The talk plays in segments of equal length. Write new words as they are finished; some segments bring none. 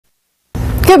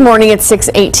Good morning, it's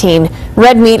 6:18.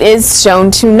 Red meat is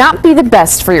shown to not be the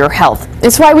best for your health.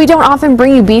 It's why we don't often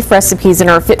bring you beef recipes in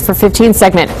our Fit for 15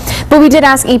 segment. But we did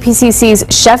ask EPCC's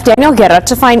Chef Daniel Guerra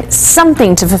to find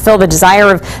something to fulfill the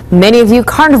desire of many of you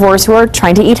carnivores who are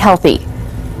trying to eat healthy.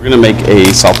 We're going to make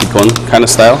a Salpicon kind of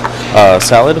style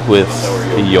salad with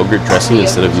a yogurt dressing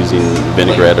instead of using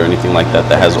vinaigrette or anything like that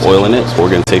has oil in it. So we're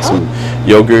going to take some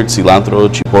yogurt, cilantro,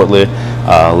 chipotle,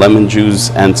 lemon juice,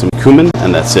 and some cumin,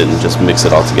 and that's it, and just mix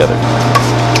it all together.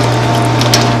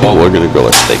 We're going to grill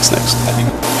our steaks next.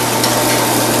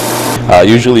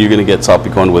 Usually you're going to get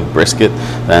Salpicon with brisket,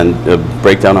 and the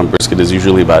breakdown on brisket is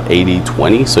usually about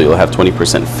 80-20, so you'll have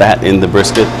 20% fat in the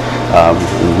brisket.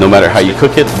 No matter how you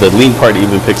cook it, the lean part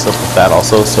even picks up the fat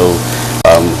also, so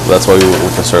that's why we went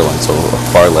with the sirloin, so a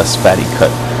far less fatty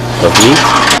cut of meat.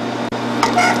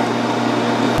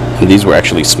 And these were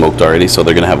actually smoked already, so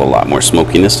they're going to have a lot more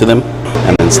smokiness to them.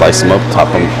 And then slice them up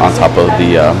on top of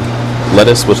the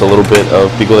lettuce with a little bit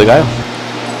of pico de gallo.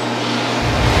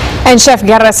 And Chef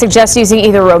Guerra suggests using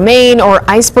either romaine or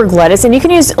iceberg lettuce, and you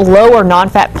can use low or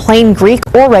non-fat plain Greek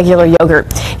or regular yogurt.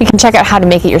 You can check out how to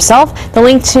make it yourself. The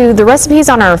link to the recipes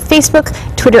on our Facebook,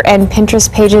 Twitter, and Pinterest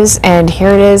pages, and here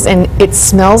it is, and it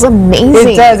smells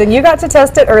amazing. It does, and you got to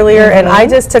test it earlier, and I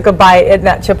just took a bite, and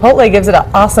that chipotle gives it an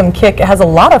awesome kick. It has a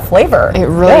lot of flavor. It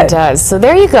really does. So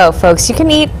there you go, folks. You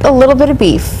can eat a little bit of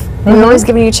beef. We're always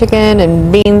giving you chicken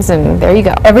and beans, and there you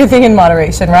go. Everything in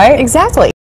moderation, right? Exactly.